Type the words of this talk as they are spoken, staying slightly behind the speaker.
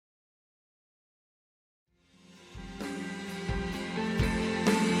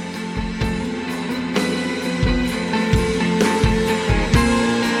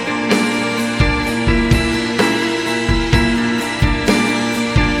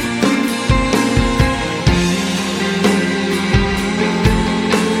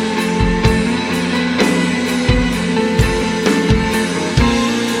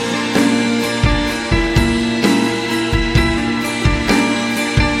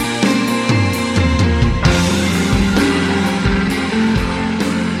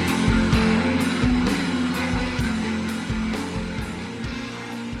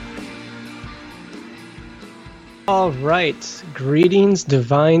All right. Greetings,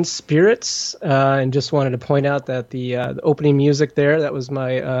 divine spirits. And just wanted to point out that the opening music there, that was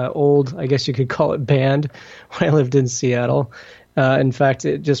my old, I guess you could call it band when I lived in Seattle. In fact,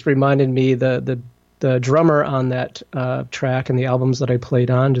 it just reminded me the drummer on that track and the albums that I played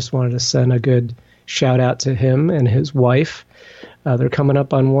on. Just wanted to send a good shout out to him and his wife. They're coming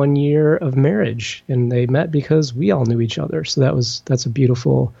up on 1 year of marriage, and they met because we all knew each other. So that's a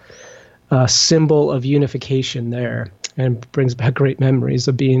beautiful symbol of unification there, and brings back great memories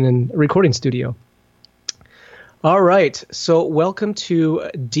of being in a recording studio. All right, so welcome to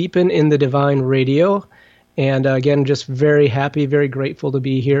Deepen in the Divine Radio. And again, just very happy, very grateful to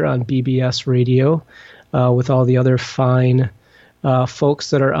be here on BBS Radio with all the other fine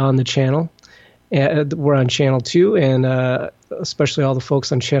folks that are on the channel. We're on Channel 2, and especially all the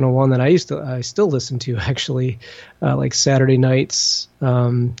folks on Channel 1 that I still listen to, actually, like Saturday nights,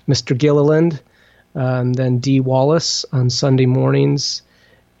 Mr. Gilliland, then Dee Wallace on Sunday mornings,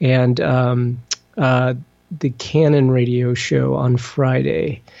 and the Canon radio show on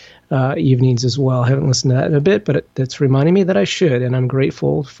Friday evenings as well. I haven't listened to that in a bit, but it's reminding me that I should, and I'm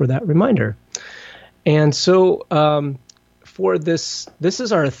grateful for that reminder. And so for this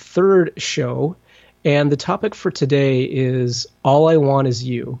is our third show, and the topic for today is All I Want Is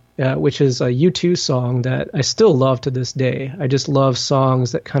You, which is a U2 song that I still love to this day. I just love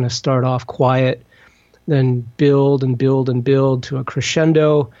songs that kind of start off quiet, then build and build and build to a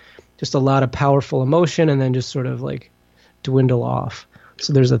crescendo, just a lot of powerful emotion, and then just sort of like dwindle off.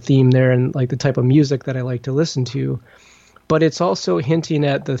 So there's a theme there, and like the type of music that I like to listen to. But it's also hinting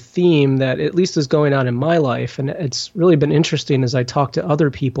at the theme that at least is going on in my life. And it's really been interesting as I talk to other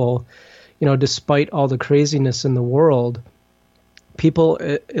people, despite all the craziness in the world, people,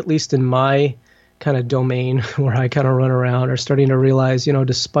 at least in my kind of domain where I kind of run around, are starting to realize,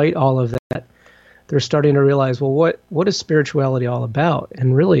 despite all of that, they're starting to realize, well, what is spirituality all about?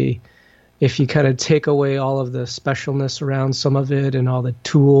 And really, if you kind of take away all of the specialness around some of it and all the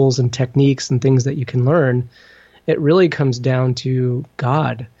tools and techniques and things that you can learn, it really comes down to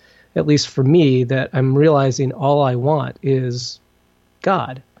God, at least for me, that I'm realizing all I want is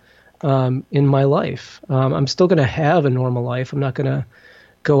God in my life. I'm still going to have a normal life. I'm not going to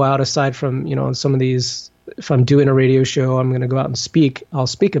go out aside from, some of these. If I'm doing a radio show, I'm going to go out and speak. I'll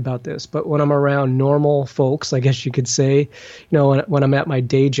speak about this. But when I'm around normal folks, I guess you could say, when I'm at my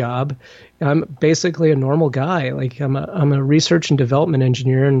day job, I'm basically a normal guy. Like I'm a research and development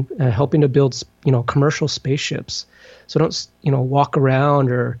engineer and helping to build, commercial spaceships. So I don't, walk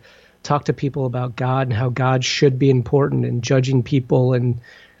around or talk to people about God and how God should be important and judging people and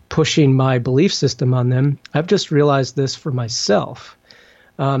pushing my belief system on them. I've just realized this for myself.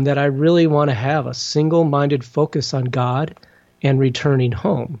 That I really want to have a single-minded focus on God and returning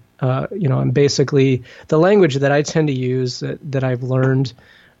home. And basically the language that I tend to use that I've learned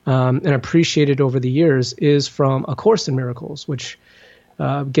and appreciated over the years is from A Course in Miracles, which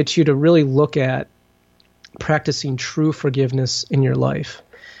gets you to really look at practicing true forgiveness in your life.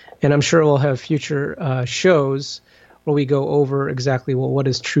 And I'm sure we'll have future shows where we go over exactly, what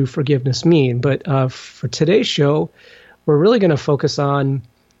does true forgiveness mean? But for today's show, we're really going to focus on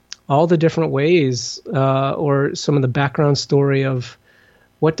all the different ways or some of the background story of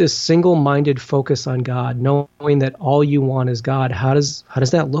what does single-minded focus on God, knowing that all you want is God, how does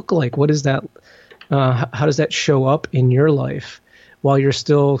that look like? What is that? How does that show up in your life while you're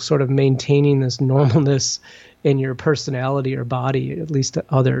still sort of maintaining this normalness in your personality or body, at least to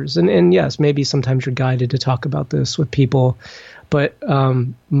others? And yes, maybe sometimes you're guided to talk about this with people. But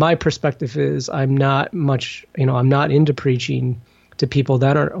my perspective is I'm not I'm not into preaching to people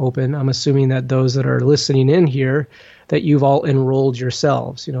that aren't open. I'm assuming that those that are listening in here, that you've all enrolled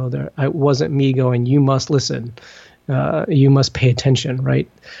yourselves. It wasn't me going, you must listen, you must pay attention, right?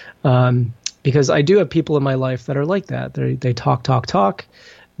 Because I do have people in my life that are like that. They talk.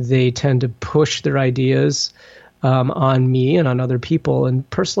 They tend to push their ideas on me and on other people. And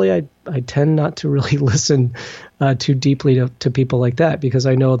personally, I tend not to really listen too deeply to people like that, because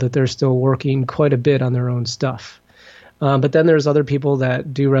I know that they're still working quite a bit on their own stuff. But then there's other people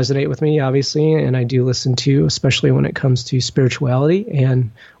that do resonate with me, obviously, and I do listen to, especially when it comes to spirituality and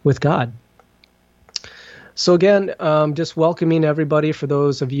with God. So again, just welcoming everybody. For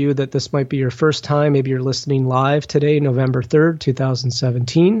those of you that this might be your first time, maybe you're listening live today, November 3rd,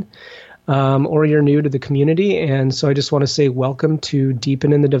 2017. Or you're new to the community. And so I just want to say welcome to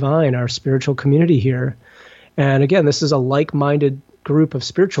Deepen in the Divine, our spiritual community here. And again, this is a like-minded group of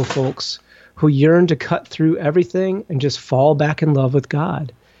spiritual folks who yearn to cut through everything and just fall back in love with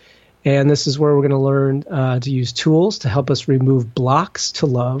God. And this is where we're going to learn to use tools to help us remove blocks to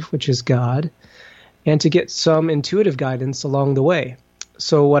love, which is God, and to get some intuitive guidance along the way.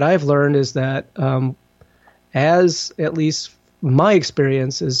 So what I've learned is that as at least my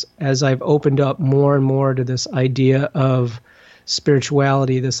experience is, as I've opened up more and more to this idea of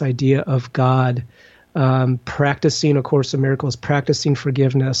spirituality, this idea of God, practicing A Course in Miracles, practicing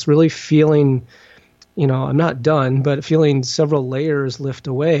forgiveness, really feeling, I'm not done, but feeling several layers lift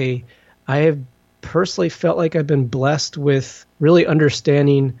away, I have personally felt like I've been blessed with really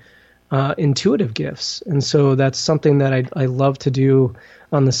understanding intuitive gifts. And so that's something that I love to do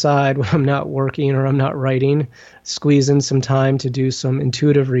on the side when I'm not working or I'm not writing, squeeze in some time to do some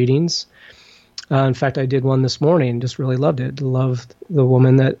intuitive readings. In fact, I did one this morning, just really loved it. Loved the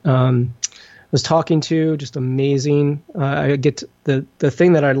woman that was talking to, just amazing. I get to, the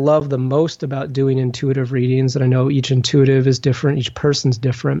thing that I love the most about doing intuitive readings, and I know each intuitive is different, each person's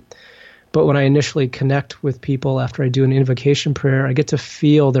different, but when I initially connect with people after I do an invocation prayer, I get to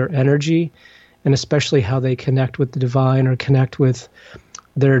feel their energy, and especially how they connect with the divine or connect with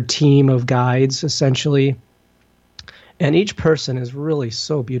their team of guides, essentially. And each person is really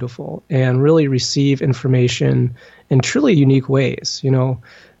so beautiful and really receive information in truly unique ways.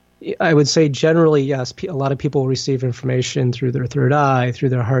 I would say generally, yes, a lot of people receive information through their third eye, through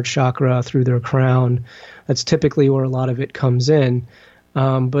their heart chakra, through their crown. That's typically where a lot of it comes in.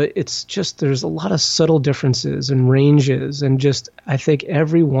 But it's just, there's a lot of subtle differences and ranges. And just, I think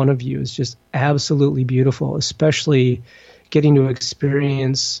every one of you is just absolutely beautiful, especially getting to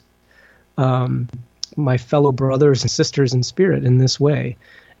experience my fellow brothers and sisters in spirit in this way.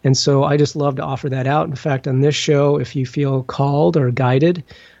 And so I just love to offer that out. In fact, on this show, if you feel called or guided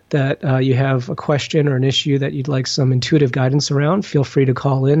that you have a question or an issue that you'd like some intuitive guidance around, feel free to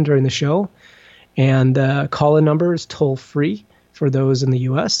call in during the show. And call-in number is toll-free for those in the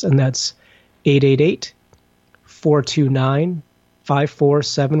U.S., and that's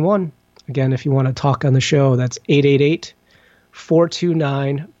 888-429-5471. Again, if you want to talk on the show, that's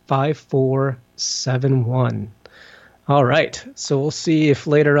 888-429-5471. All right, so we'll see if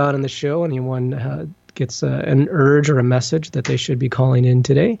later on in the show anyone gets an urge or a message that they should be calling in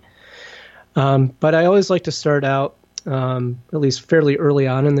today. But I always like to start out, at least fairly early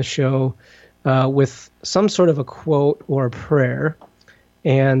on in the show, with some sort of a quote or a prayer.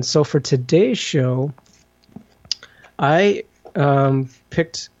 And so for today's show, I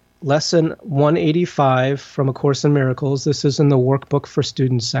picked Lesson 185 from A Course in Miracles. This is in the Workbook for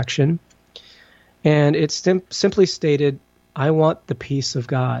Students section. And it's simply stated, I want the peace of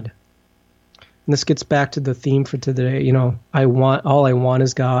God. And this gets back to the theme for today. All I want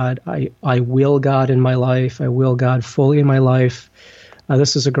is God. I will God in my life. I will God fully in my life.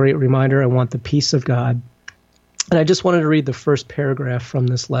 This is a great reminder. I want the peace of God. And I just wanted to read the first paragraph from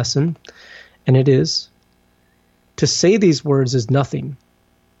this lesson. And it is, to say these words is nothing,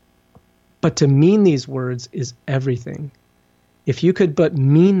 but to mean these words is everything. If you could but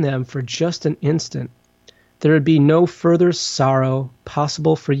mean them for just an instant, there would be no further sorrow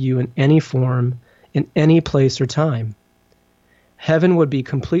possible for you in any form, in any place or time. Heaven would be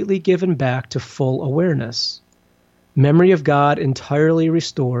completely given back to full awareness. Memory of God entirely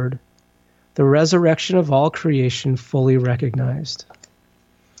restored, the resurrection of all creation fully recognized.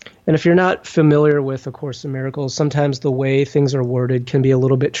 And if you're not familiar with A Course in Miracles, sometimes the way things are worded can be a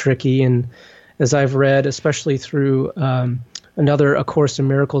little bit tricky. And as I've read, especially through another A Course in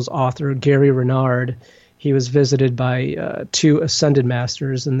Miracles author, Gary Renard, he was visited by two ascended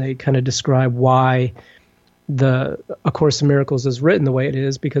masters, and they kind of describe why A Course in Miracles is written the way it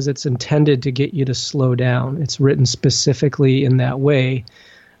is, because it's intended to get you to slow down. It's written specifically in that way.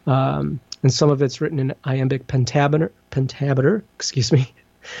 And some of it's written in iambic pentameter, the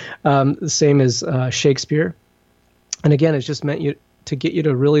same as Shakespeare. And again, it's just meant to get you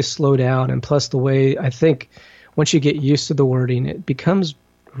to really slow down. And plus the way, I think, once you get used to the wording, it becomes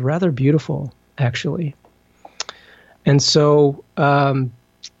rather beautiful, actually. And so,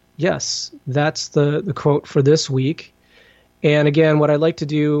 yes, that's the quote for this week. And again, what I'd like to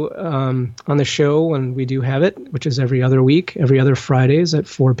do on the show when we do have it, which is every other week, every other Fridays at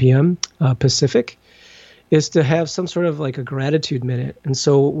 4 p.m. Pacific, is to have some sort of like a gratitude minute. And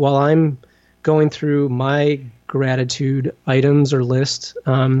so while I'm going through my gratitude items or list,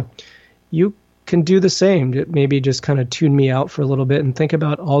 you can do the same. Maybe just kind of tune me out for a little bit and think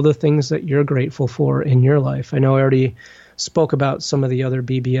about all the things that you're grateful for in your life. I know I already spoke about some of the other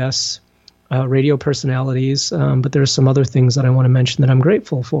BBS radio personalities, but there's some other things that I want to mention that I'm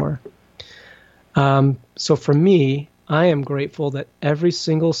grateful for. So for me, I am grateful that every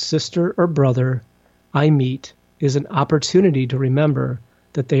single sister or brother I meet is an opportunity to remember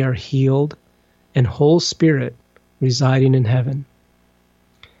that they are healed and whole spirit residing in heaven.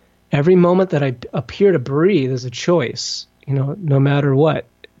 Every moment that I appear to breathe is a choice, no matter what.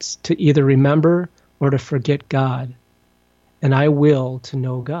 It's to either remember or to forget God. And I will to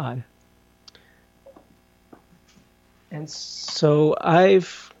know God. And so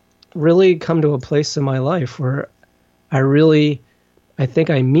I've really come to a place in my life where I think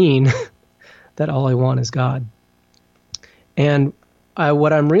I mean that all I want is God. And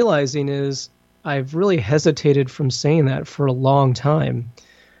what I'm realizing is I've really hesitated from saying that for a long time,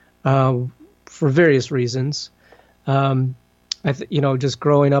 for various reasons. Just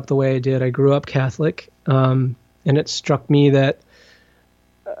growing up the way I did, I grew up Catholic, and it struck me that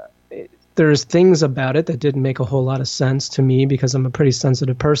there's things about it that didn't make a whole lot of sense to me because I'm a pretty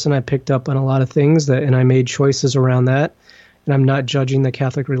sensitive person. I picked up on a lot of things and I made choices around that. And I'm not judging the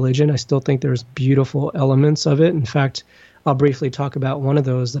Catholic religion. I still think there's beautiful elements of it. In fact, I'll briefly talk about one of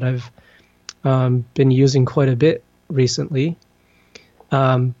those that I've been using quite a bit recently.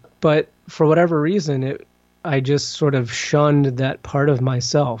 But for whatever reason, I just sort of shunned that part of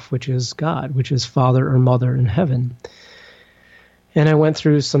myself, which is God, which is Father or Mother in heaven. And I went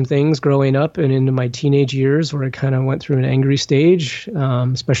through some things growing up and into my teenage years where I kind of went through an angry stage,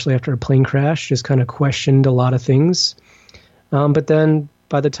 especially after a plane crash, just kind of questioned a lot of things. But then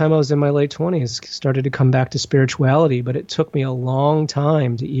by the time I was in my late 20s, started to come back to spirituality, but it took me a long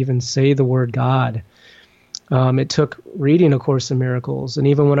time to even say the word God. It took reading A Course in Miracles, and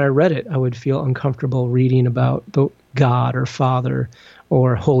even when I read it, I would feel uncomfortable reading about the God or Father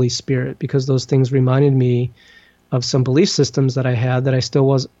or Holy Spirit because those things reminded me of some belief systems that I had that I still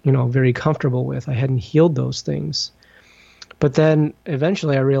was, very comfortable with. I hadn't healed those things. But then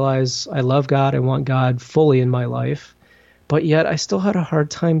eventually I realized I love God, I want God fully in my life, but yet I still had a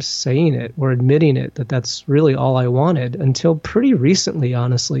hard time saying it or admitting it, that that's really all I wanted until pretty recently,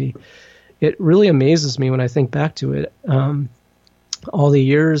 honestly. It really amazes me when I think back to it. All the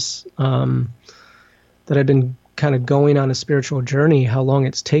years that I've been kind of going on a spiritual journey, how long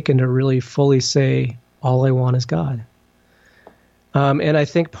it's taken to really fully say, all I want is God. And I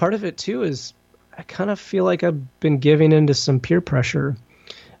think part of it, too, is I kind of feel like I've been giving into some peer pressure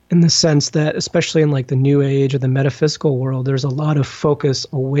in the sense that, especially in like the New Age or the metaphysical world, there's a lot of focus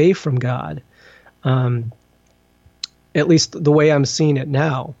away from God, at least the way I'm seeing it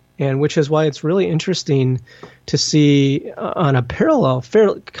now. And which is why it's really interesting to see on a parallel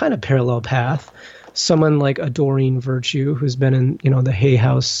path, someone like Adoring Virtue, who's been in, the Hay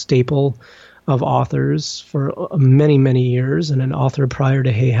House staple of authors for many, many years and an author prior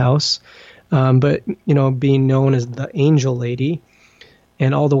to Hay House, but, being known as the Angel Lady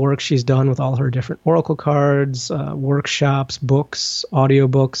and all the work she's done with all her different oracle cards, workshops, books,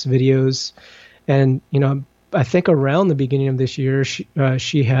 audiobooks, videos. And, I think around the beginning of this year,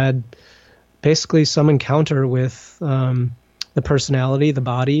 she had basically some encounter with the personality, the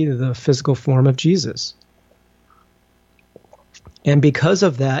body, the physical form of Jesus. And because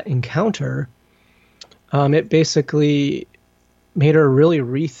of that encounter, it basically made her really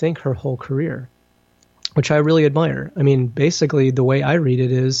rethink her whole career, which I really admire. I mean, basically the way I read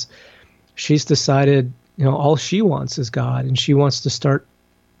it is she's decided, all she wants is God, and she wants to start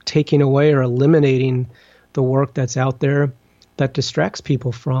taking away or eliminating the work that's out there that distracts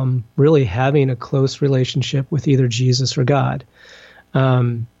people from really having a close relationship with either Jesus or God.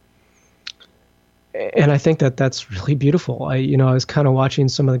 And I think that that's really beautiful. I was kind of watching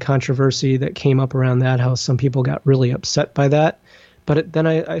some of the controversy that came up around that, how some people got really upset by that. But then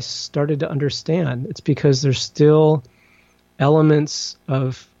I started to understand it's because there's still elements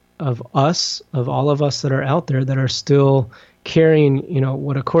of us, of all of us that are out there that are still carrying,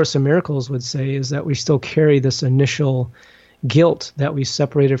 what A Course in Miracles would say is that we still carry this initial guilt that we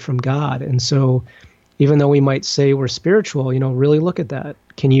separated from God. And so even though we might say we're spiritual, really look at that.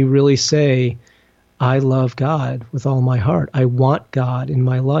 Can you really say, I love God with all my heart. I want God in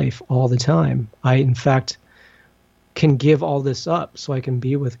my life all the time. I, in fact, can give all this up so I can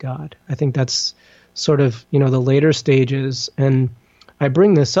be with God. I think that's sort of, the later stages. And I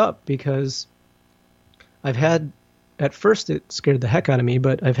bring this up because at first it scared the heck out of me,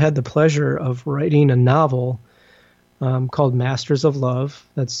 but I've had the pleasure of writing a novel called Masters of Love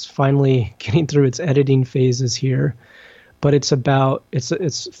that's finally getting through its editing phases here. But it's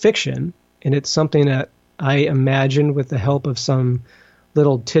fiction. And it's something that I imagined with the help of some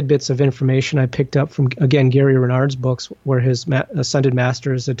little tidbits of information I picked up from, again, Gary Renard's books, where his Ascended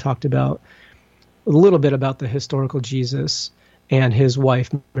Masters had talked about a little bit about the historical Jesus and his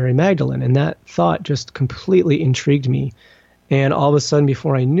wife, Mary Magdalene. And that thought just completely intrigued me. And all of a sudden,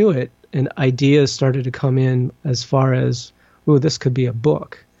 before I knew it, ideas started to come in as far as, this could be a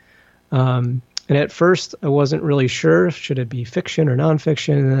book. And And at first, I wasn't really sure, should it be fiction or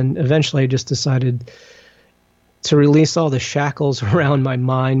nonfiction? And then eventually I just decided to release all the shackles around my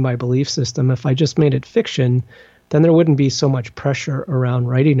mind, my belief system. If I just made it fiction, then there wouldn't be so much pressure around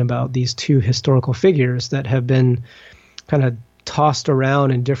writing about these two historical figures that have been kind of tossed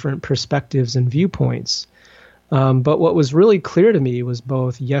around in different perspectives and viewpoints. But what was really clear to me was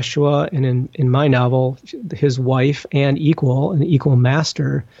both Yeshua and in my novel, his wife and an equal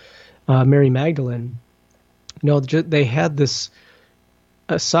master, Mary Magdalene. They had this,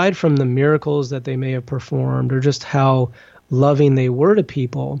 aside from the miracles that they may have performed or just how loving they were to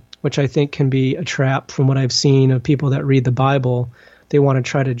people, which I think can be a trap from what I've seen of people that read the Bible. They want to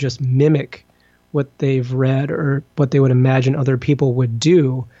try to just mimic what they've read or what they would imagine other people would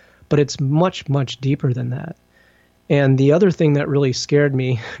do, but it's much, much deeper than that. And the other thing that really scared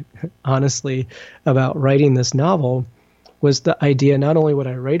me, honestly, about writing this novel was the idea not only would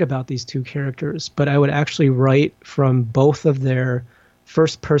I write about these two characters, but I would actually write from both of their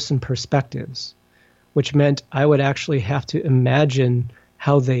first-person perspectives, which meant I would actually have to imagine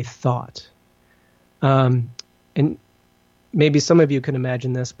how they thought. And maybe some of you can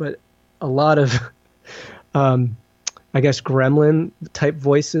imagine this, but a lot of, I guess, gremlin-type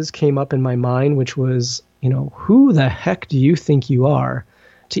voices came up in my mind, which was, who the heck do you think you are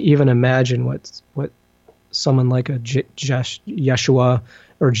to even imagine what someone like a Yeshua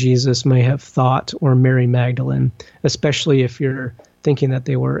or Jesus may have thought, or Mary Magdalene, especially if you're thinking that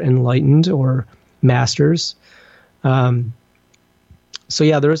they were enlightened or masters. So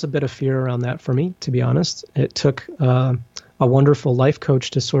yeah, there was a bit of fear around that for me, to be honest. It took a wonderful life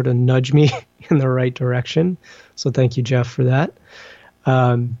coach to sort of nudge me in the right direction. So thank you, Jeff, for that.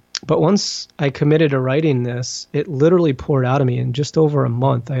 But once I committed to writing this, it literally poured out of me. In just over a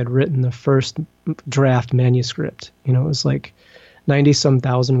month, I had written the first draft manuscript. It was like 90-some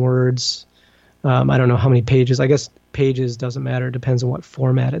thousand words. I don't know how many pages. I guess pages doesn't matter. It depends on what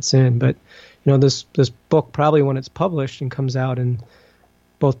format it's in. But, this book, probably when it's published and comes out in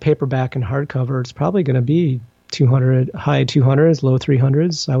both paperback and hardcover, it's probably going to be 200, high 200s, low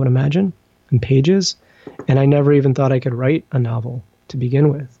 300s, I would imagine, in pages. And I never even thought I could write a novel to begin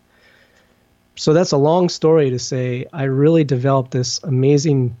with. So that's a long story to say I really developed this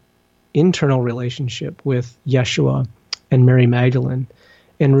amazing internal relationship with Yeshua and Mary Magdalene,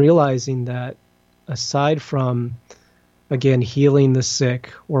 and realizing that aside from, again, healing the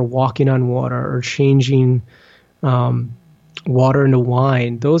sick or walking on water or changing water into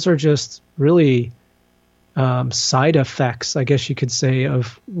wine, those are just really side effects, I guess you could say,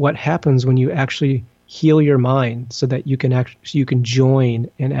 of what happens when you actually heal your mind, so that you can join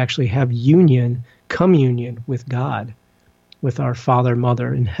and actually have communion with God, with our Father,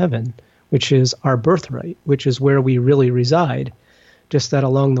 Mother in heaven, which is our birthright, which is where we really reside. Just that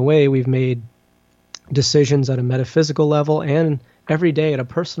along the way, we've made decisions at a metaphysical level and every day at a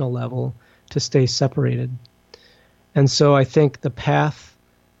personal level to stay separated. And so I think the path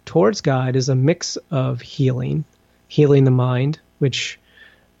towards God is a mix of healing the mind, which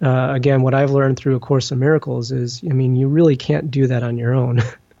again, what I've learned through A Course in Miracles is, you really can't do that on your own.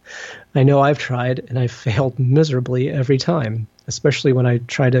 I know I've tried, and I've failed miserably every time, especially when I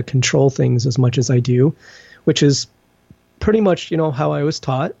try to control things as much as I do, which is pretty much, how I was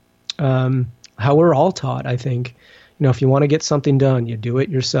taught, how we're all taught, I think. If you want to get something done, you do it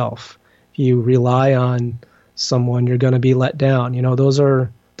yourself. If you rely on someone, you're going to be let down. Those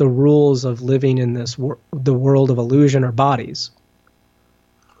are the rules of living in the world of illusion or bodies.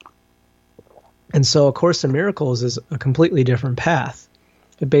 And so A Course in Miracles is a completely different path.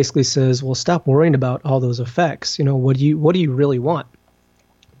 It basically says, well, stop worrying about all those effects. What do you really want?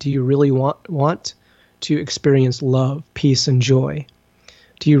 Do you really want to experience love, peace, and joy?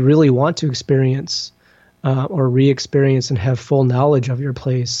 Do you really want to experience or re-experience and have full knowledge of your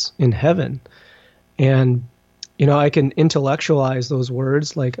place in heaven? And, I can intellectualize those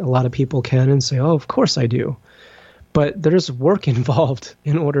words like a lot of people can and say, oh, of course I do. But there's work involved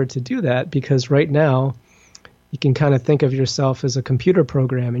in order to do that, because right now you can kind of think of yourself as a computer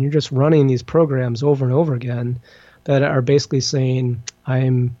program, and you're just running these programs over and over again that are basically saying,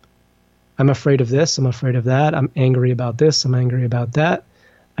 I'm afraid of this, I'm afraid of that, I'm angry about this, I'm angry about that,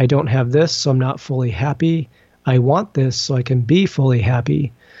 I don't have this, so I'm not fully happy, I want this so I can be fully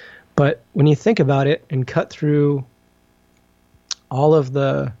happy. But when you think about it and cut through all of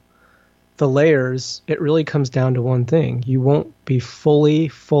the layers, it really comes down to one thing. You won't be fully,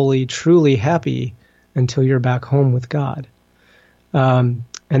 truly happy until you're back home with God. And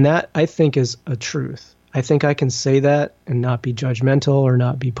that, I think, is a truth. I think I can say that and not be judgmental or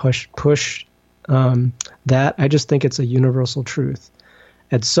not be push that. I just think it's a universal truth.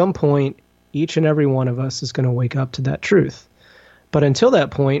 At some point, each and every one of us is going to wake up to that truth. But until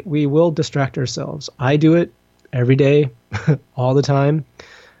that point, we will distract ourselves. I do it every day, all the time.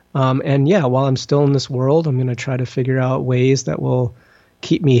 And yeah, while I'm still in this world, I'm going to try to figure out ways that will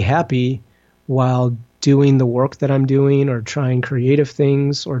keep me happy while doing the work that I'm doing, or trying creative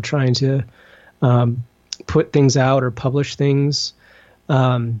things, or trying to put things out or publish things.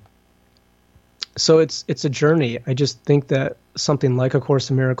 So it's a journey. I just think that something like A Course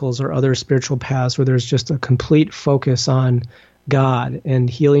in Miracles or other spiritual paths where there's just a complete focus on God and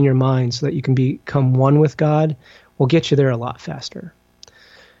healing your mind so that you can become one with God will get you there a lot faster.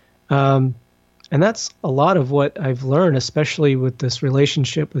 And that's a lot of what I've learned, especially with this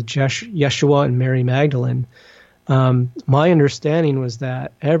relationship with Yeshua and Mary Magdalene. My understanding was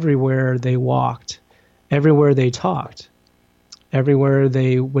that everywhere they walked, everywhere they talked, everywhere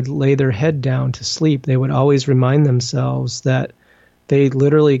they would lay their head down to sleep, they would always remind themselves that they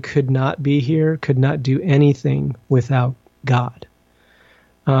literally could not be here, could not do anything without God.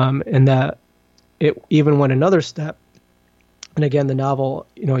 And that it even went another step. And again, the novel,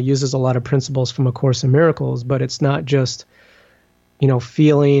 uses a lot of principles from A Course in Miracles, but it's not just,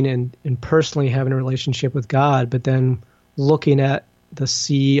 feeling and personally having a relationship with God, but then looking at the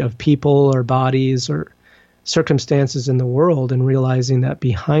sea of people or bodies or circumstances in the world and realizing that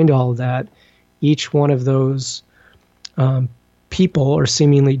behind all of that, each one of those people, or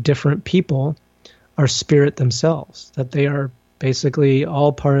seemingly different people, are spirit themselves, that they are basically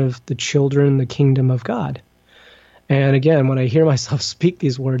all part of the children, the kingdom of God. And again, when I hear myself speak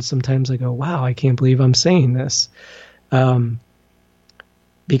these words, sometimes I go, wow, I can't believe I'm saying this.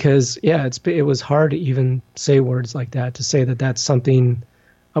 Because, yeah, it was hard to even say words like that, to say that that's something,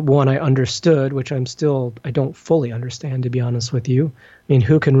 one, I understood, which I don't fully understand, to be honest with you. I mean,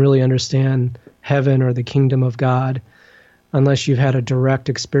 who can really understand heaven or the kingdom of God unless you've had a direct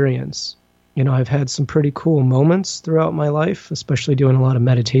experience? I've had some pretty cool moments throughout my life, especially doing a lot of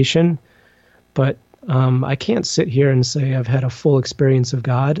meditation, but I can't sit here and say I've had a full experience of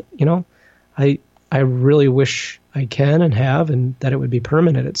God. I really wish I can and have, and that it would be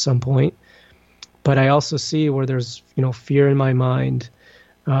permanent at some point. But I also see where there's, fear in my mind,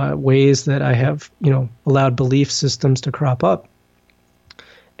 ways that I have, allowed belief systems to crop up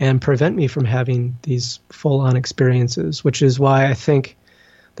and prevent me from having these full-on experiences, which is why I think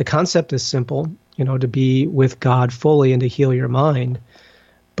the concept is simple, to be with God fully and to heal your mind.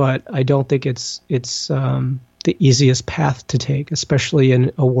 But I don't think it's the easiest path to take, especially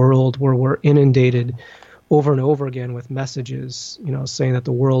in a world where we're inundated over and over again with messages, saying that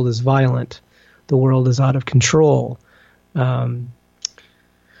the world is violent, the world is out of control, that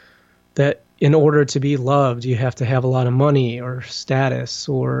in order to be loved, you have to have a lot of money or status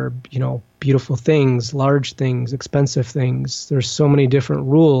or, beautiful things, large things, expensive things. There's so many different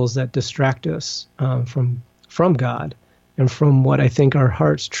rules that distract us from God and from what I think our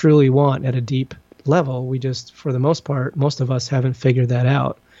hearts truly want at a deep level. We just, for the most part, most of us haven't figured that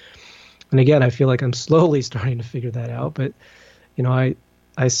out. And again, I feel like I'm slowly starting to figure that out, but,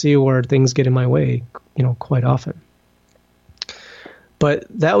 I see where things get in my way, quite often. But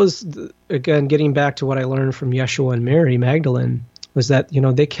that was, again, getting back to what I learned from Yeshua and Mary Magdalene, was that,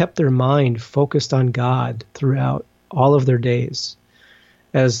 they kept their mind focused on God throughout all of their days.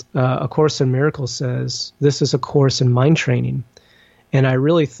 As A Course in Miracles says, this is a course in mind training. And I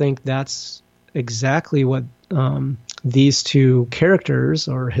really think that's exactly what these two characters,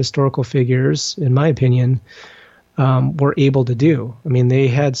 or historical figures, in my opinion, were able to do. I mean, they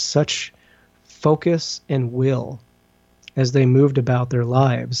had such focus and will as they moved about their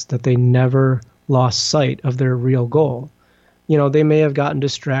lives that they never lost sight of their real goal. They may have gotten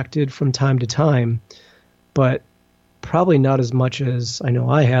distracted from time to time, but probably not as much as I know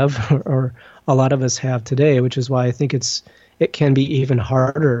I have, or a lot of us have today, which is why I think it can be even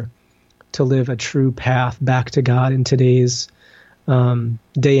harder to live a true path back to God in today's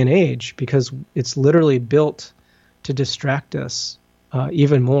day and age, because it's literally built to distract us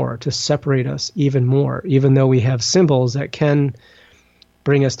even more, to separate us even more, even though we have symbols that can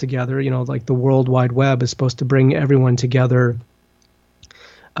bring us together. Like the World Wide Web is supposed to bring everyone together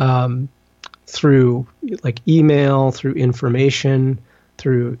through like email, through information,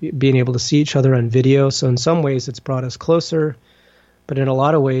 through being able to see each other on video. So in some ways it's brought us closer, but in a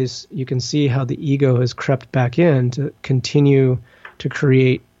lot of ways you can see how the ego has crept back in to continue to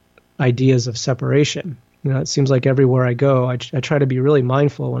create ideas of separation. It seems like everywhere I go, I try to be really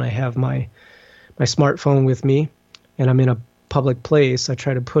mindful when I have my smartphone with me and I'm in a public place. I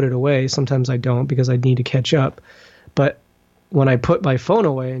try to put it away. Sometimes I don't because I need to catch up. But when I put my phone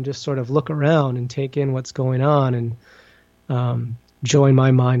away and just sort of look around and take in what's going on and join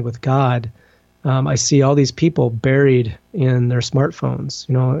my mind with God, I see all these people buried in their smartphones.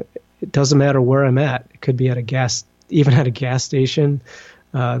 It doesn't matter where I'm at. It could be even at a gas station,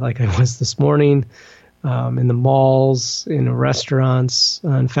 like I was this morning, in the malls, in restaurants.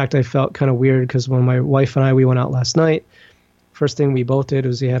 In fact, I felt kind of weird because when my wife and we went out last night, first thing we both did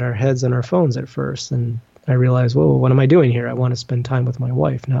was we had our heads on our phones at first. And I realized, whoa, what am I doing here? I want to spend time with my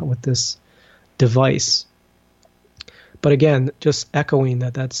wife, not with this device. But again, just echoing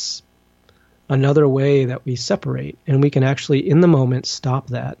that's another way that we separate, and we can actually in the moment stop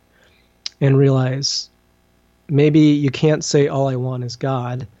that and realize maybe you can't say all I want is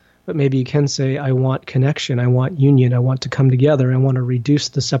God, but maybe you can say I want connection, I want union, I want to come together, I want to reduce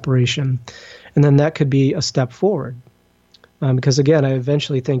the separation. And then that could be a step forward. Because again, I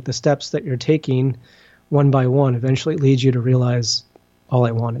eventually think the steps that you're taking one by one eventually leads you to realize all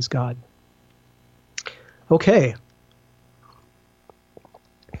I want is God. Okay.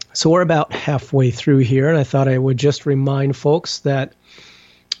 So we're about halfway through here, and I thought I would just remind folks that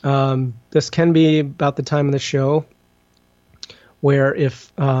this can be about the time of the show where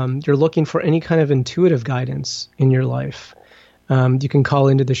if you're looking for any kind of intuitive guidance in your life, you can call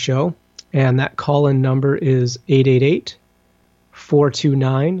into the show, and that call-in number is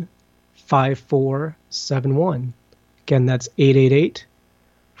 888-429-5471. Again, that's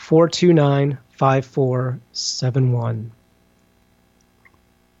 888-429-5471.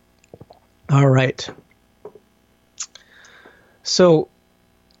 All right. So,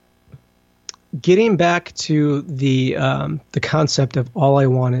 getting back to the concept of all I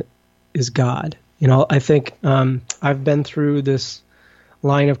want is God. I think I've been through this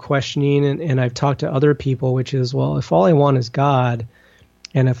line of questioning, and I've talked to other people, which is, well, if all I want is God,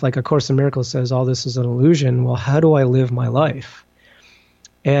 and if, like A Course in Miracles says, all this is an illusion, well, how do I live my life?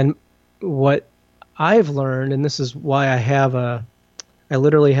 And what I've learned, and this is why I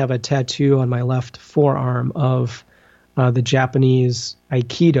literally have a tattoo on my left forearm of the Japanese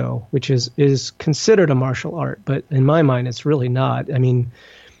Aikido, which is considered a martial art, but in my mind, it's really not. I mean,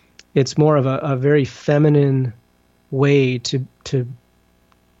 it's more of a very feminine way to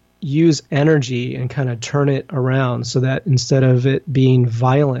use energy and kind of turn it around so that instead of it being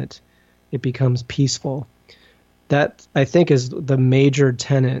violent, it becomes peaceful. That, I think, is the major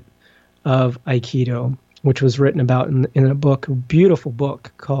tenet of Aikido, which was written about in a book, a beautiful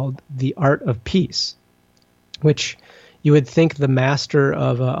book called The Art of Peace, which you would think the master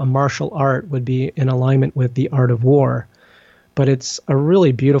of a martial art would be in alignment with the art of war. But it's a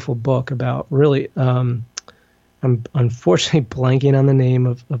really beautiful book about really, I'm unfortunately blanking on the name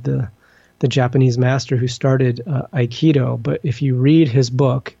of the Japanese master who started Aikido. But if you read his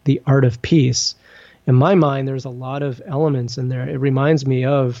book, The Art of Peace, in my mind, there's a lot of elements in there. It reminds me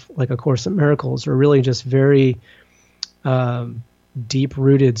of like A Course in Miracles, or really just very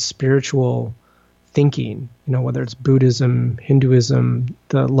deep-rooted spiritual thinking, whether it's Buddhism, Hinduism,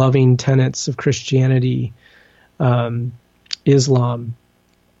 the loving tenets of Christianity, Islam.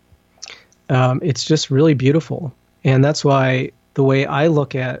 It's just really beautiful. And that's why the way I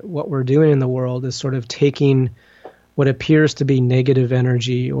look at what we're doing in the world is sort of taking what appears to be negative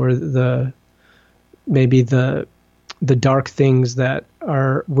energy, or maybe the dark things that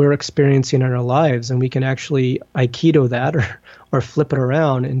we're experiencing in our lives, and we can actually Aikido that or flip it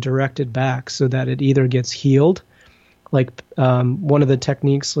around and direct it back so that it either gets healed. Like one of the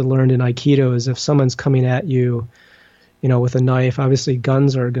techniques I learned in Aikido is if someone's coming at you, with a knife, obviously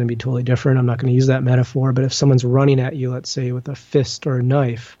guns are going to be totally different. I'm not going to use that metaphor, but if someone's running at you, let's say with a fist or a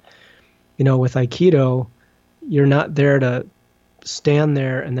knife, with Aikido, you're not there to stand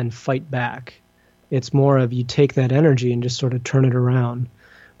there and then fight back. It's more of you take that energy and just sort of turn it around.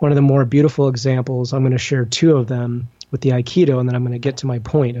 One of the more beautiful examples, I'm going to share two of them with the Aikido, and then I'm going to get to my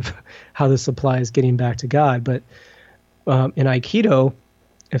point of how this applies getting back to God. But in Aikido,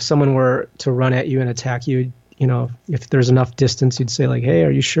 if someone were to run at you and attack you, if there's enough distance, you'd say like, hey,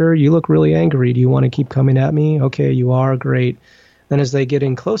 are you sure? You look really angry. Do you want to keep coming at me? Okay, you are. Great. Then as they get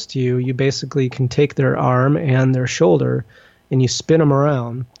in close to you, you basically can take their arm and their shoulder and you spin them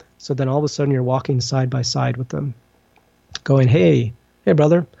around. So then all of a sudden you're walking side by side with them going, hey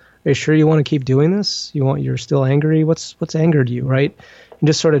brother, are you sure you want to keep doing this? You're still angry? What's angered you, right? And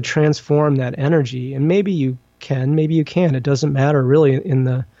just sort of transform that energy. And maybe you can, maybe you can't. It doesn't matter really in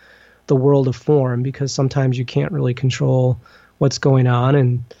the world of form, because sometimes you can't really control what's going on,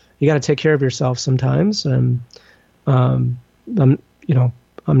 and you got to take care of yourself sometimes. And I'm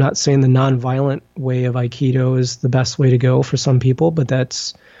not saying the nonviolent way of Aikido is the best way to go for some people, but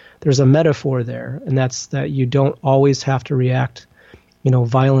there's a metaphor there, and that's that you don't always have to react,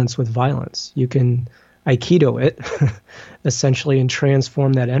 violence with violence. You can Aikido it, essentially, and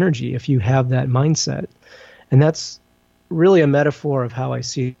transform that energy if you have that mindset. And that's really a metaphor of how I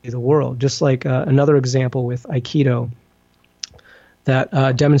see the world. Just like another example with Aikido,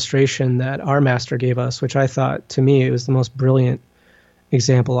 that demonstration that our master gave us, which I thought, to me, it was the most brilliant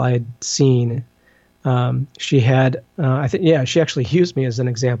example I had seen. She had, she actually used me as an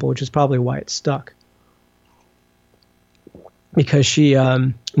example, which is probably why it stuck. Because she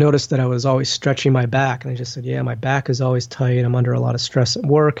noticed that I was always stretching my back, and I just said, yeah, my back is always tight. I'm under a lot of stress at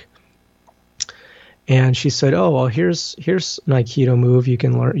work. And she said, oh, well, here's an Aikido move you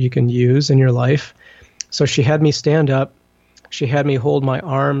can use in your life. So she had me stand up. She had me hold my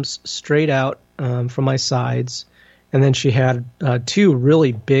arms straight out from my sides. And then she had two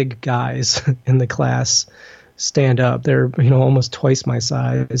really big guys in the class stand up. They're, almost twice my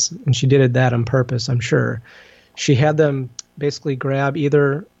size. And she did that on purpose, I'm sure. She had them basically grab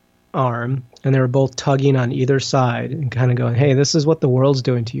either arm, and they were both tugging on either side and kind of going, hey, this is what the world's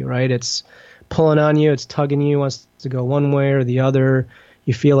doing to you, right? It's pulling on you, it's tugging you, wants to go one way or the other.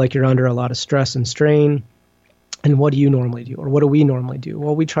 You feel like you're under a lot of stress and strain. And what do you normally do? Or what do we normally do?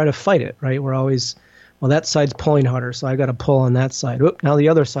 Well, we try to fight it, right? We're always, well, that side's pulling harder, so I got to pull on that side. Oop, now the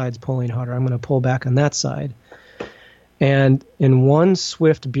other side's pulling harder. I'm going to pull back on that side. And in one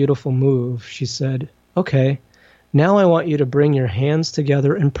swift, beautiful move, she said, okay, now I want you to bring your hands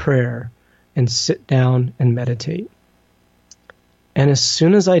together in prayer and sit down and meditate. And as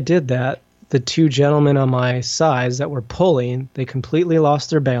soon as I did that, the two gentlemen on my sides that were pulling, they completely lost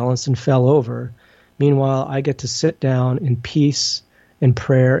their balance and fell over. Meanwhile, I get to sit down in peace and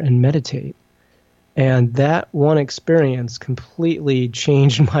prayer and meditate. And that one experience completely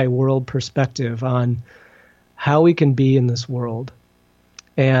changed my world perspective on how we can be in this world.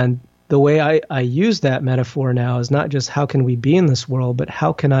 And the way I use that metaphor now is not just how can we be in this world, but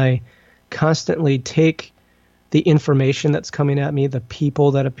how can I constantly take the information that's coming at me, the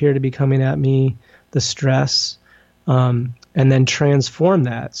people that appear to be coming at me, the stress, and then transform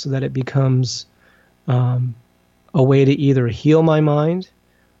that so that it becomes a way to either heal my mind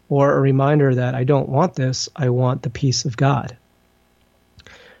or a reminder that I don't want this, I want the peace of God.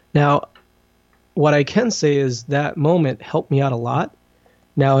 Now, what I can say is that moment helped me out a lot.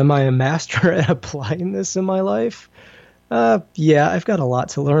 Now, am I a master at applying this in my life? Yeah, I've got a lot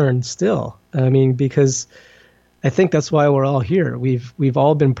to learn still. I mean, because I think that's why we're all here. We've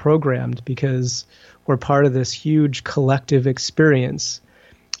all been programmed because we're part of this huge collective experience.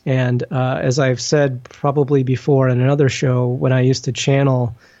 And as I've said probably before in another show, when I used to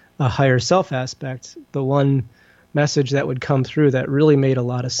channel a higher self aspect, the one message that would come through that really made a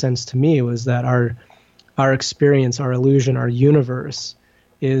lot of sense to me was that our experience, our illusion, our universe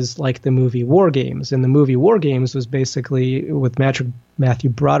is like the movie War Games. And the movie War Games was basically with Matthew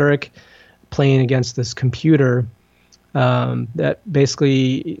Broderick playing against this computer that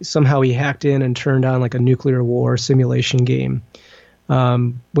basically somehow he hacked in and turned on like a nuclear war simulation game,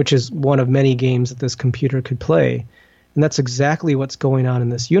 which is one of many games that this computer could play. And that's exactly what's going on in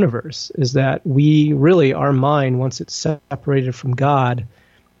this universe, is that we really, our mind, once it's separated from God,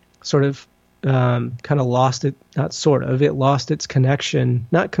 sort of kind of lost it, not sort of, it lost its connection,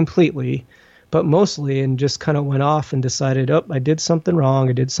 not completely, but mostly, and just kind of went off and decided, oh, I did something wrong,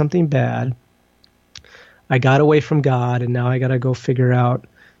 I did something bad, I got away from God, and now I got to go figure out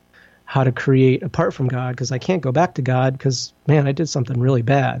how to create apart from God, because I can't go back to God because, man, I did something really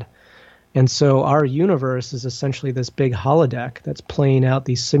bad. And so our universe is essentially this big holodeck that's playing out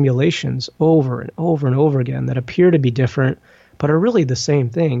these simulations over and over and over again that appear to be different, but are really the same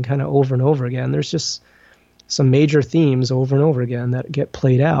thing kind of over and over again. There's just some major themes over and over again that get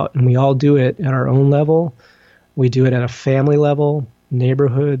played out, and we all do it at our own level. We do it at a family level,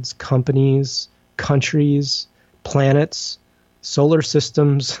 neighborhoods, companies, countries, planets, solar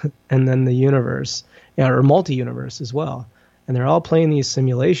systems, and then the universe, or multi-universe as well. And they're all playing these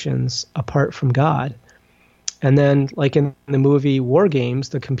simulations apart from God. And then, like in the movie War Games,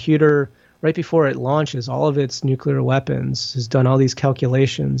 the computer, right before it launches all of its nuclear weapons, has done all these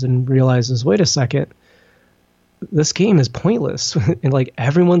calculations and realizes, wait a second, this game is pointless. And like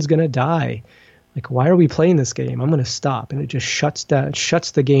everyone's going to die. Like, why are we playing this game? I'm going to stop. And it just shuts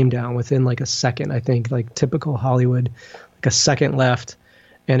the game down within like a second, I think, like typical Hollywood, like a second left.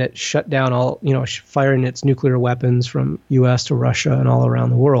 And it shut down all, firing its nuclear weapons from U.S. to Russia and all around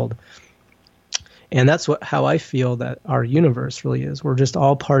the world. And that's how I feel that our universe really is. We're just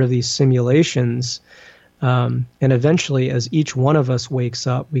all part of these simulations. And eventually, as each one of us wakes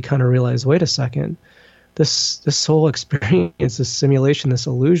up, we kind of realize, wait a second, this whole experience, this simulation, this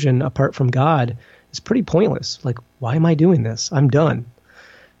illusion apart from God is pretty pointless. Like, why am I doing this? I'm done.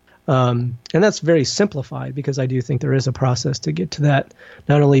 And that's very simplified, because I do think there is a process to get to that,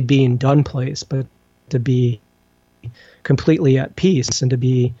 not only being done place, but to be completely at peace and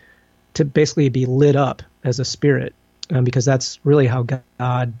to basically be lit up as a spirit, because that's really how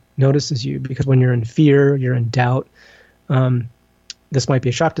God notices you. Because when you're in fear, you're in doubt. This might be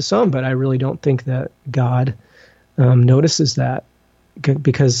a shock to some, but I really don't think that God notices that,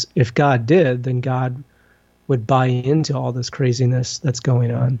 because if God did, then God would buy into all this craziness that's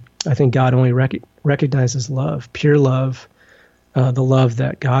going on. I think God only recognizes love, pure love, the love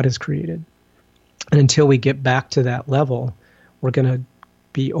that God has created. And until we get back to that level, we're going to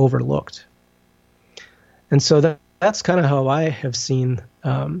be overlooked. And so that's kind of how I have seen,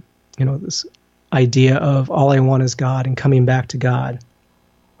 this idea of all I want is God and coming back to God.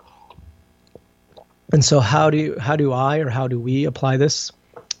 And so how do we apply this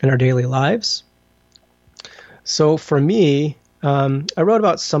in our daily lives? So for me, I wrote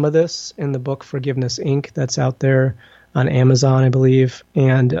about some of this in the book Forgiveness, Inc. that's out there on Amazon, I believe.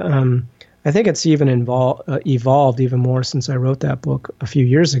 And I think it's even evolved even more since I wrote that book a few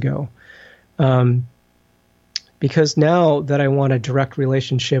years ago. Because now that I want a direct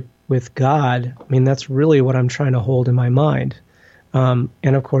relationship with God, I mean, that's really what I'm trying to hold in my mind. And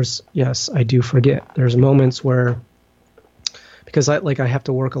of course, yes, I do forget. There's moments where, because I have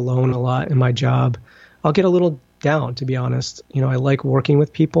to work alone a lot in my job, I'll get a little down, to be honest. I like working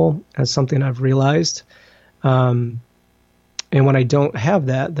with people as something I've realized. And when I don't have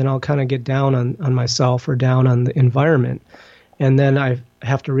that, then I'll kind of get down on myself or down on the environment. And then I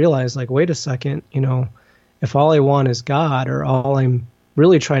have to realize, wait a second, if all I want is God, or all I'm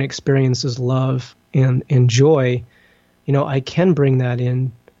really trying to experience is love and joy, I can bring that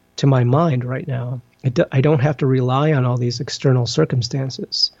in to my mind right now. I don't have to rely on all these external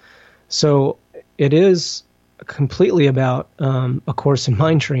circumstances. So it is completely about A Course in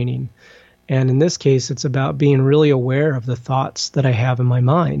Mind training. And in this case, it's about being really aware of the thoughts that I have in my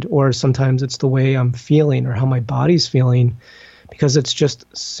mind, or sometimes it's the way I'm feeling or how my body's feeling, because it's just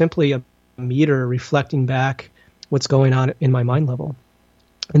simply a meter reflecting back what's going on in my mind level.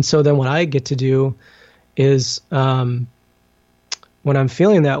 And so then what I get to do is, when I'm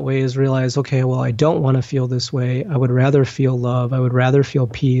feeling that way, is realize, okay, well, I don't want to feel this way. I would rather feel love. I would rather feel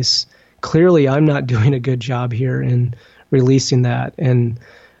peace. Clearly, I'm not doing a good job here in releasing that. And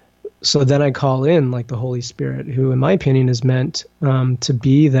so then I call in the Holy Spirit, who in my opinion is meant to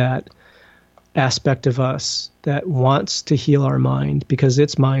be that aspect of us that wants to heal our mind, because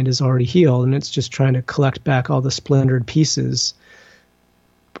its mind is already healed and it's just trying to collect back all the splintered pieces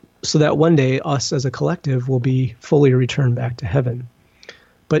so that one day us as a collective will be fully returned back to heaven.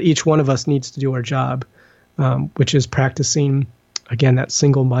 But each one of us needs to do our job, which is practicing, again, that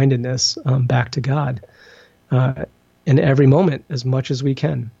single-mindedness back to God in every moment as much as we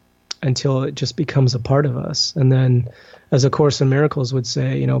can, until it just becomes a part of us. And then, as A Course in Miracles would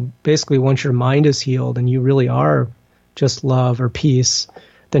say, basically once your mind is healed and you really are just love or peace,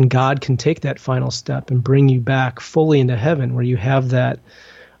 then God can take that final step and bring you back fully into heaven, where you have that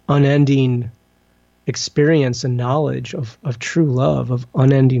unending experience and knowledge of true love, of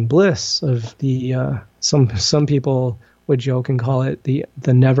unending bliss, of the some people would joke and call it the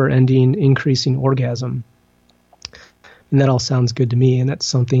never-ending increasing orgasm. And that all sounds good to me, and that's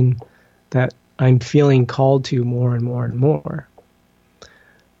something that I'm feeling called to more and more and more.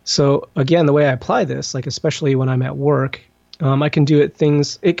 So again, the way I apply this, especially when I'm at work, I can do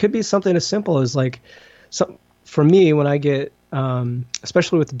it could be something as simple as for me, when I get,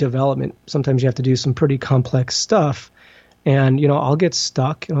 especially with development, sometimes you have to do some pretty complex stuff, and, I'll get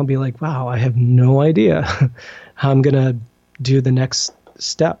stuck and I'll be like, wow, I have no idea how I'm going to do the next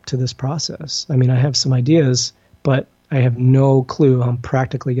step to this process. I mean, I have some ideas, but I have no clue how I'm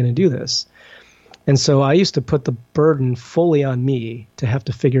practically going to do this. And so I used to put the burden fully on me to have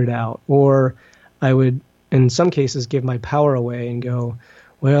to figure it out. Or I would, in some cases, give my power away and go,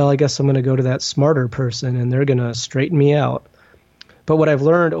 well, I guess I'm going to go to that smarter person and they're going to straighten me out. But what I've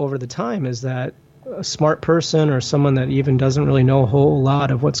learned over the time is that a smart person, or someone that even doesn't really know a whole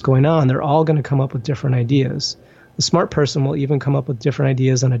lot of what's going on, they're all going to come up with different ideas. The smart person will even come up with different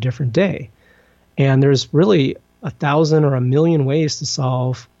ideas on a different day. And there's really 1,000 or 1,000,000 ways to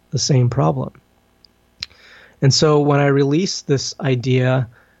solve the same problem. And so when I release this idea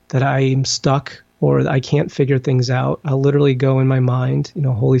that I'm stuck or I can't figure things out, I'll literally go in my mind,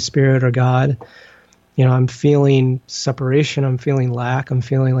 Holy Spirit or God, I'm feeling separation, I'm feeling lack, I'm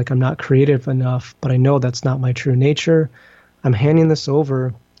feeling like I'm not creative enough, but I know that's not my true nature. I'm handing this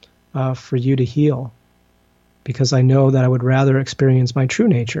over for you to heal, because I know that I would rather experience my true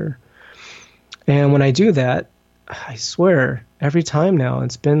nature. And when I do that, I swear, every time now,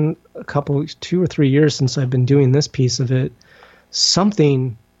 it's been 2 or 3 years since I've been doing this piece of it,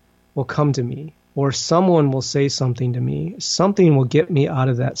 something will come to me, or someone will say something to me. Something will get me out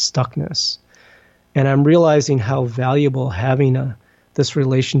of that stuckness. And I'm realizing how valuable having this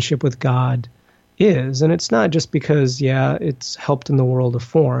relationship with God is. And it's not just because, it's helped in the world of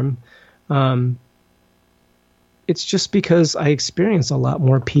form. It's just because I experience a lot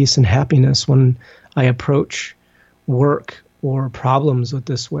more peace and happiness when I approach work or problems with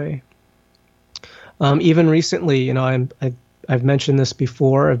this way. Even recently, I've mentioned this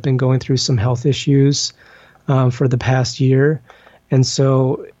before. I've been going through some health issues for the past year. And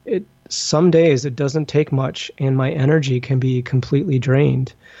so some days it doesn't take much and my energy can be completely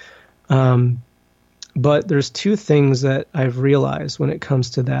drained. But there's two things that I've realized when it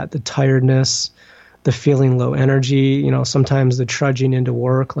comes to that: the tiredness, the feeling low energy, sometimes the trudging into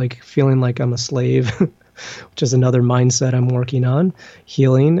work, like feeling like I'm a slave, which is another mindset I'm working on,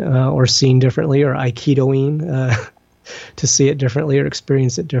 healing or seeing differently, or Aikidoing to see it differently or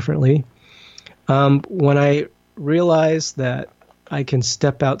experience it differently. When I realize that I can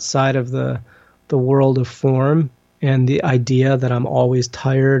step outside of the world of form and the idea that I'm always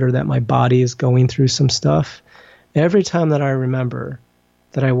tired or that my body is going through some stuff, every time that I remember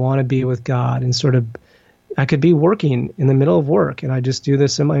that I want to be with God and I could be working in the middle of work and I just do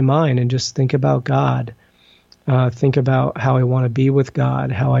this in my mind and just think about God, think about how I want to be with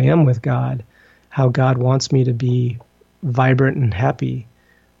God, how I am with God, how God wants me to be vibrant and happy.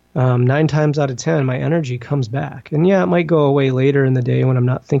 9 times out of 10, my energy comes back. And it might go away later in the day when I'm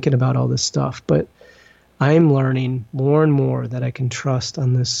not thinking about all this stuff, but I'm learning more and more that I can trust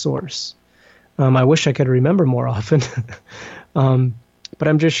on this source. I wish I could remember more often, but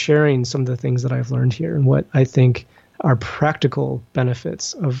I'm just sharing some of the things that I've learned here and what I think are practical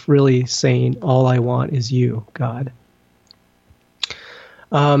benefits of really saying, all I want is you, God.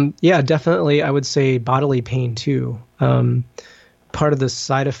 Definitely, I would say bodily pain too. Part of the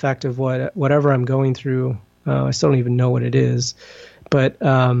side effect of whatever I'm going through, I still don't even know what it is, but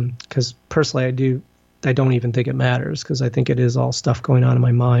because personally I don't even think it matters, because I think it is all stuff going on in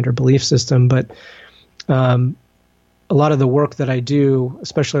my mind or belief system. But a lot of the work that I do,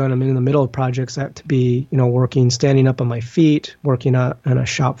 especially when I'm in the middle of projects, I have to be, standing up on my feet, working on a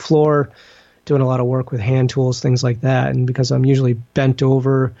shop floor, doing a lot of work with hand tools, things like that. And because I'm usually bent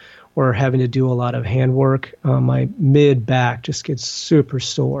over or having to do a lot of hand work, my mid back just gets super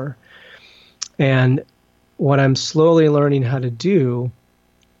sore. And what I'm slowly learning how to do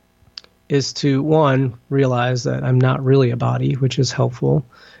is to, one, realize that I'm not really a body, which is helpful.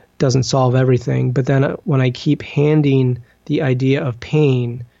 Doesn't solve everything. But then when I keep handing the idea of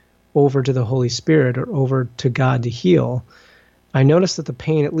pain over to the Holy Spirit or over to God to heal, I notice that the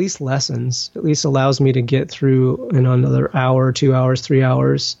pain at least lessens, at least allows me to get through another hour, 2 hours, 3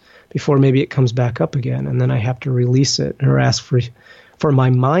 hours before maybe it comes back up again. And then I have to release it or ask for my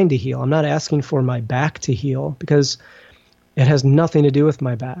mind to heal. I'm not asking for my back to heal because it has nothing to do with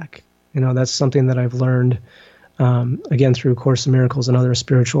my back. That's something that I've learned, again, through Course in Miracles and other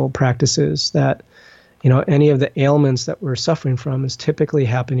spiritual practices, that, any of the ailments that we're suffering from is typically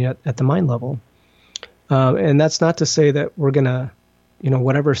happening at the mind level. And that's not to say that we're going to,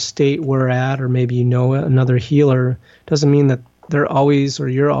 whatever state we're at, or maybe another healer, doesn't mean that they're always or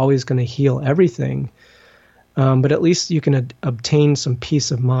you're always going to heal everything. But at least you can obtain some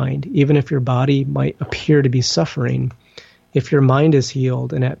peace of mind, even if your body might appear to be suffering. If your mind is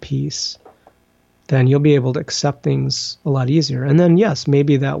healed and at peace, then you'll be able to accept things a lot easier. And then, yes,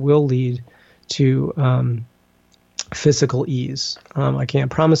 maybe that will lead to physical ease. I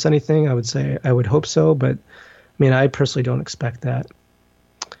can't promise anything. I would say I would hope so, but I personally don't expect that.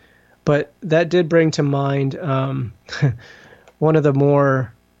 But that did bring to mind one of the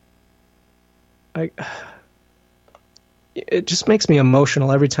more, it just makes me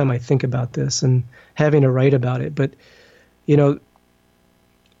emotional every time I think about this and having to write about it. But,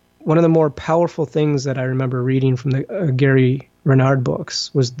 one of the more powerful things that I remember reading from the Gary Renard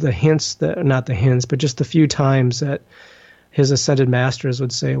books was the hints not the hints, but just the few times that his ascended masters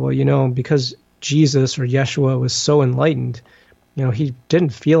would say, well, because Jesus or Yeshua was so enlightened, he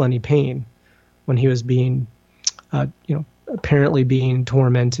didn't feel any pain when he was being, apparently being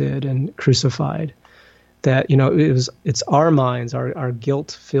tormented and crucified. That, it's our minds, our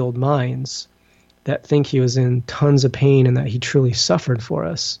guilt-filled minds, that think he was in tons of pain and that he truly suffered for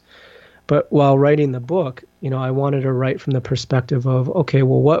us. But while writing the book, I wanted to write from the perspective of, okay,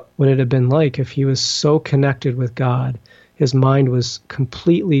 well, what would it have been like if he was so connected with God, his mind was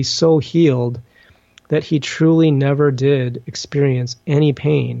completely so healed that he truly never did experience any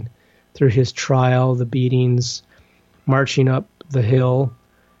pain through his trial, the beatings, marching up the hill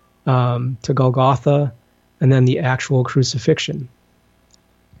to Golgotha, and then the actual crucifixion.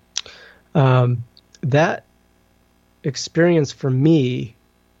 That experience for me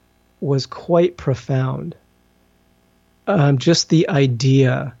was quite profound. Just the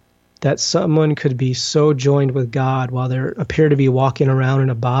idea that someone could be so joined with God while they appear to be walking around in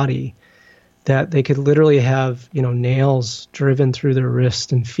a body that they could literally have, nails driven through their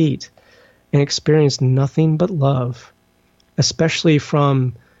wrists and feet and experience nothing but love, especially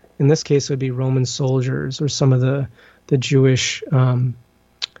from, in this case, it would be Roman soldiers or some of the Jewish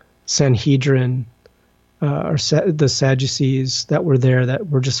Sanhedrin or the Sadducees that were there, that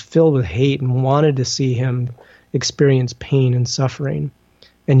were just filled with hate and wanted to see him experience pain and suffering.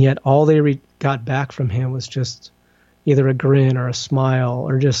 And yet all they got back from him was just either a grin or a smile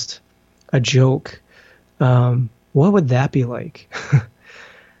or just a joke. What would that be like?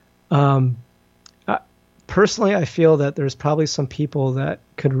 Personally, I feel that there's probably some people that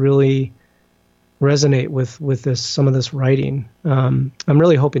could really resonate with some of this writing. I'm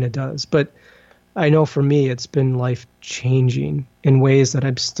really hoping it does. But I know for me, it's been life-changing in ways that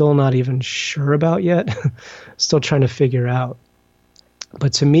I'm still not even sure about yet, still trying to figure out.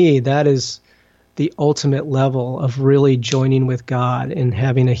 But to me, that is the ultimate level of really joining with God and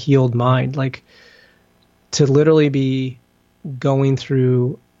having a healed mind, like to literally be going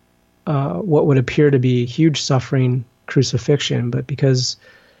through what would appear to be huge suffering, crucifixion, but because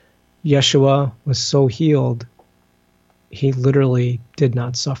Yeshua was so healed, he literally did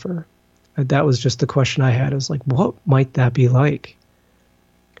not suffer. That was just the question I had. It was like, what might that be like?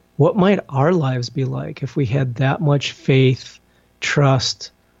 What might our lives be like if we had that much faith,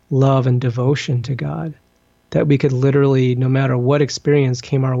 trust, love, and devotion to God, that we could literally, no matter what experience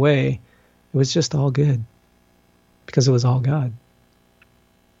came our way, it was just all good because it was all God.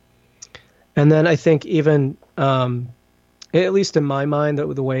 And then I think even, at least in my mind,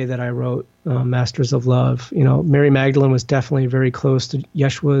 the way that I wrote Masters of Love, Mary Magdalene was definitely very close to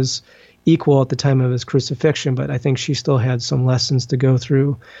Yeshua's equal at the time of his crucifixion, but I think she still had some lessons to go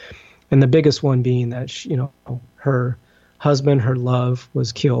through. And the biggest one being that, her husband, her love,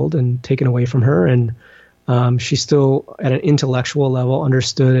 was killed and taken away from her. And she still, at an intellectual level,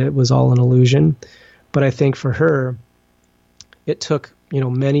 understood it was all an illusion. But I think for her, it took,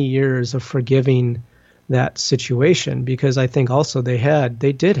 many years of forgiving that situation, because I think also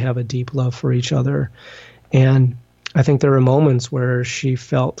they did have a deep love for each other. And I think there were moments where she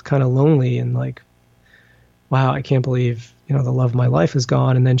felt kind of lonely and like, wow, I can't believe, the love of my life is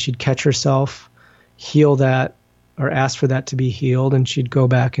gone. And then she'd catch herself, heal that, or ask for that to be healed, and she'd go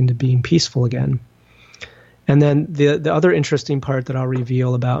back into being peaceful again. And then the other interesting part that I'll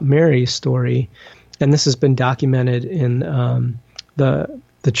reveal about Mary's story, and this has been documented in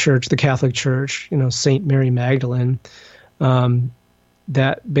the church, the Catholic Church, Saint Mary Magdalene,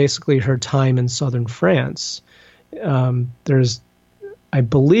 that basically her time in southern France, I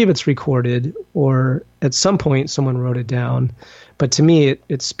believe it's recorded, or at some point someone wrote it down, but to me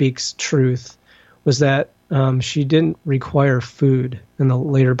it speaks truth, was that she didn't require food in the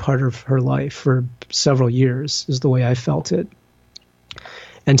later part of her life for several years, is the way I felt it.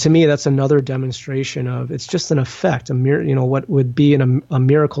 And to me, that's another demonstration of, it's just an effect, what would be a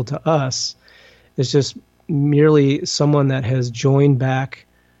miracle to us is just merely someone that has joined back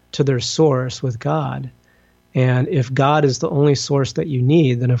to their source with God. And if God is the only source that you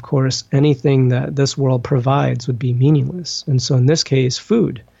need, then of course anything that this world provides would be meaningless. And so in this case,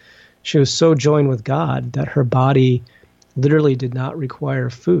 food. She was so joined with God that her body literally did not require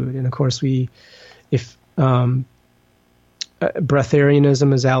food. And of course,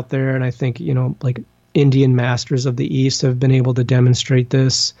 breatharianism is out there, and I think, like Indian masters of the East have been able to demonstrate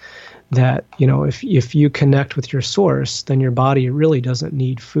this, that, if you connect with your source, then your body really doesn't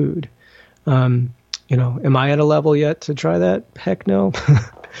need food. Am I at a level yet to try that? Heck no.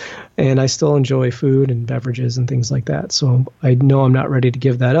 And I still enjoy food and beverages and things like that. So I know I'm not ready to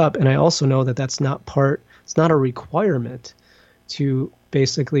give that up. And I also know that it's not a requirement to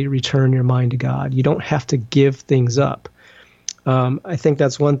basically return your mind to God. You don't have to give things up. I think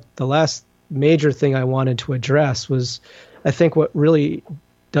that's the last major thing I wanted to address was, I think what really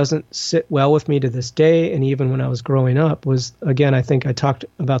doesn't sit well with me to this day, and even when I was growing up, was, again, I think I talked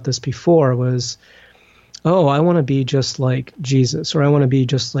about this before, was, I want to be just like Jesus, or I want to be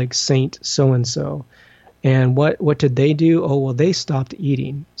just like Saint so-and-so. And what did they do? They stopped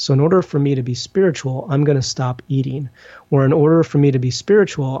eating. So in order for me to be spiritual, I'm going to stop eating. Or in order for me to be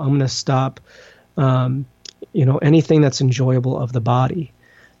spiritual, I'm going to stop anything that's enjoyable of the body.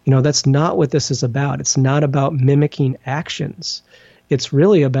 That's not what this is about. It's not about mimicking actions. It's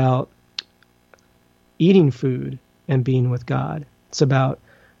really about eating food and being with God. It's about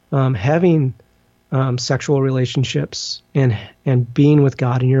having sexual relationships and being with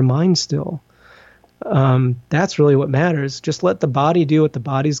God in your mind still. That's really what matters. Just let the body do what the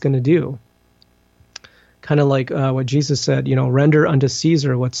body's going to do. Kind of like what Jesus said, render unto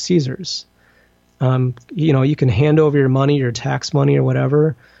Caesar what's Caesar's. You can hand over your money, your tax money or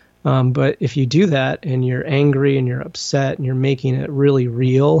whatever. But if you do that and you're angry and you're upset and you're making it really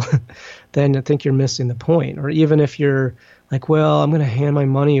real, then I think you're missing the point. Or even if you're like, well, I'm going to hand my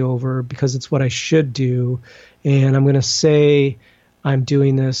money over because it's what I should do. And I'm going to say I'm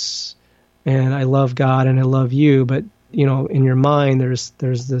doing this and I love God and I love you. But, in your mind, there's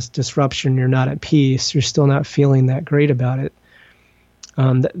this disruption. You're not at peace. You're still not feeling that great about it.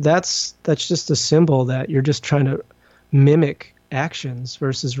 That's just a symbol that you're just trying to mimic actions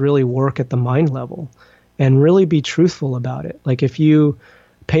versus really work at the mind level and really be truthful about it. Like if you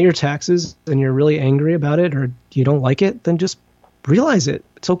pay your taxes and you're really angry about it or you don't like it, then just realize it.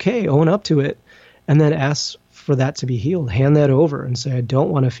 It's okay. Own up to it. And then ask for that to be healed. Hand that over and say, I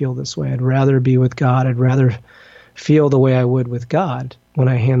don't want to feel this way. I'd rather be with God. I'd rather feel the way I would with God when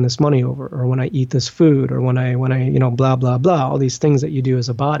I hand this money over or when I eat this food or when I blah, blah, blah, all these things that you do as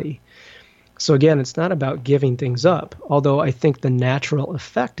a body. So again, it's not about giving things up, although I think the natural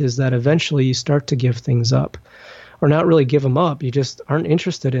effect is that eventually you start to give things up or not really give them up. You just aren't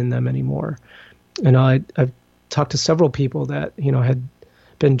interested in them anymore. And I've talked to several people that, had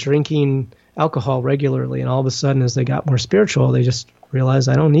been drinking alcohol regularly, and all of a sudden as they got more spiritual, they just realized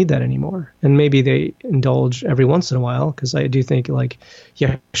I don't need that anymore. And maybe they indulge every once in a while, because I do think like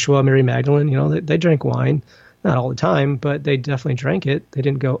Yeshua, Mary Magdalene, they drank wine. Not all the time, but they definitely drank it. They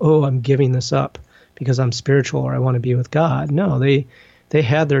didn't go, oh, I'm giving this up because I'm spiritual or I want to be with God. No, they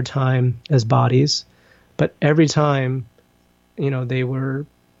had their time as bodies, but every time, they were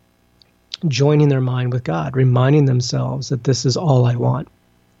joining their mind with God, reminding themselves that this is all I want.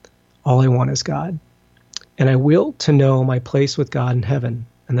 All I want is God. And I will to know my place with God in heaven.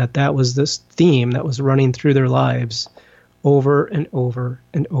 And that was this theme that was running through their lives over and over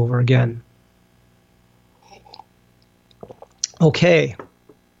and over again. Okay,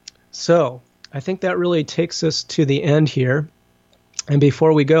 so I think that really takes us to the end here. And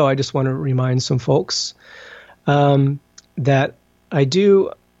before we go, I just want to remind some folks that I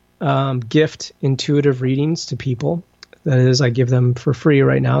do gift intuitive readings to people. That is, I give them for free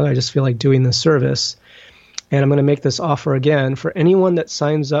right now. I just feel like doing this service. And I'm going to make this offer again for anyone that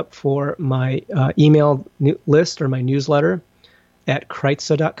signs up for my email list or my newsletter at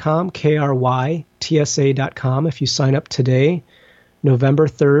krytsa.com, KRYTSA.com. If you sign up today, November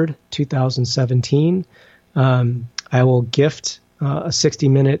 3rd, 2017, I will gift a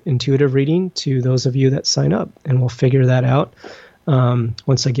 60-minute intuitive reading to those of you that sign up, and we'll figure that out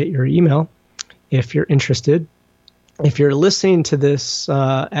once I get your email if you're interested. If you're listening to this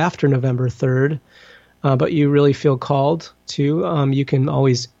after November 3rd, but you really feel called to, you can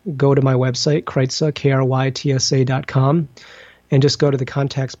always go to my website, Krytsa, KRYTSA.com, and just go to the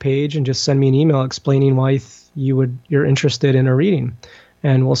contacts page and just send me an email explaining why you're interested in a reading,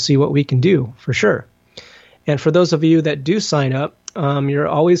 and we'll see what we can do for sure. And for those of you that do sign up, you're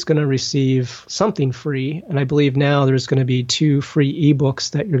always going to receive something free, and I believe now there's going to be 2 free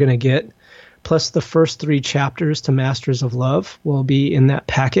ebooks that you're going to get, plus the first 3 chapters to Masters of Love will be in that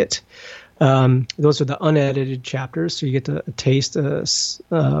packet. Those are the unedited chapters, so you get a taste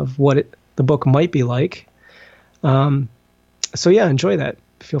of what the book might be like. So yeah, enjoy that.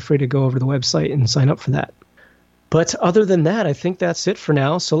 Feel free to go over to the website and sign up for that. But other than that, I think that's it for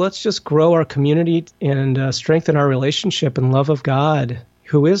now. So let's just grow our community and strengthen our relationship and love of God,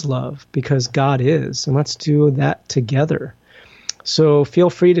 who is love, because God is. And let's do that together. So feel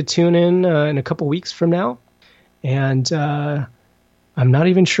free to tune in a couple weeks from now. And I'm not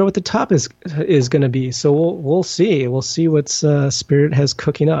even sure what the top is going to be. So we'll see. We'll see what Spirit has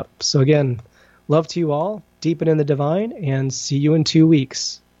cooking up. So again, love to you all. Deepen in the divine, and see you in 2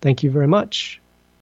 weeks. Thank you very much.